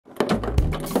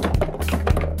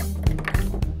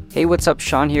Hey, what's up?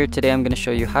 Sean here. Today I'm going to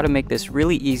show you how to make this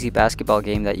really easy basketball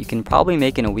game that you can probably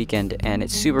make in a weekend, and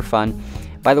it's super fun.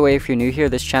 By the way, if you're new here,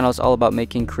 this channel is all about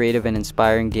making creative and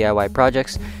inspiring DIY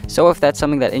projects, so if that's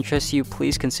something that interests you,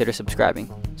 please consider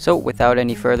subscribing. So without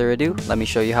any further ado, let me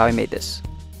show you how I made this.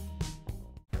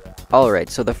 Alright,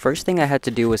 so the first thing I had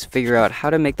to do was figure out how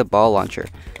to make the ball launcher,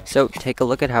 so take a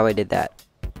look at how I did that.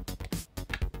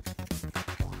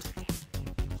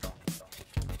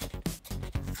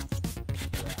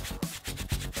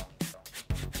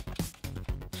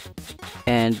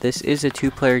 And this is a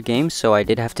two-player game, so I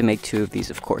did have to make two of these,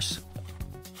 of course.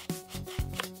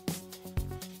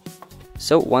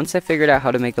 So once I figured out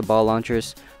how to make the ball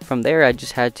launchers, from there I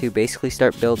just had to basically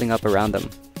start building up around them.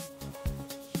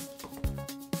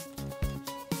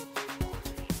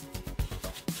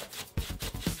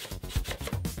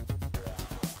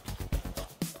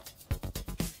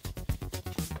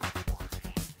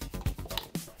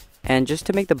 And just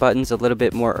to make the buttons a little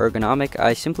bit more ergonomic,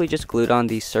 I simply just glued on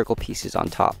these circle pieces on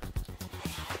top.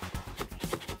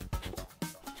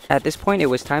 At this point, it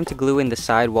was time to glue in the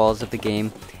side walls of the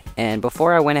game, and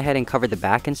before I went ahead and covered the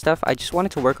back and stuff, I just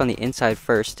wanted to work on the inside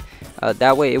first.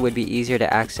 That way it would be easier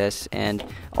to access, and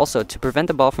also to prevent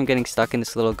the ball from getting stuck in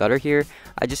this little gutter here,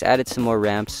 I just added some more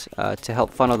ramps to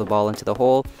help funnel the ball into the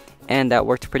hole, and that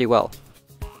worked pretty well.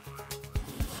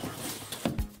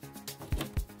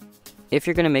 If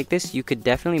you're going to make this, you could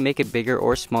definitely make it bigger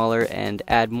or smaller and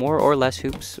add more or less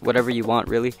hoops, whatever you want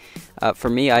really. For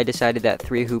me, I decided that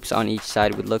 3 hoops on each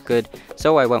side would look good,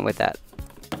 so I went with that.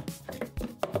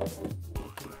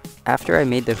 After I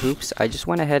made the hoops, I just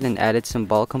went ahead and added some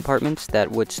ball compartments that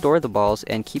would store the balls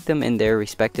and keep them in their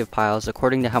respective piles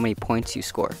according to how many points you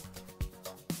score.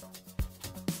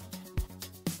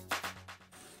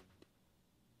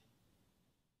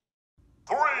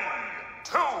 Three,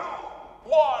 two,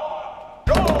 one.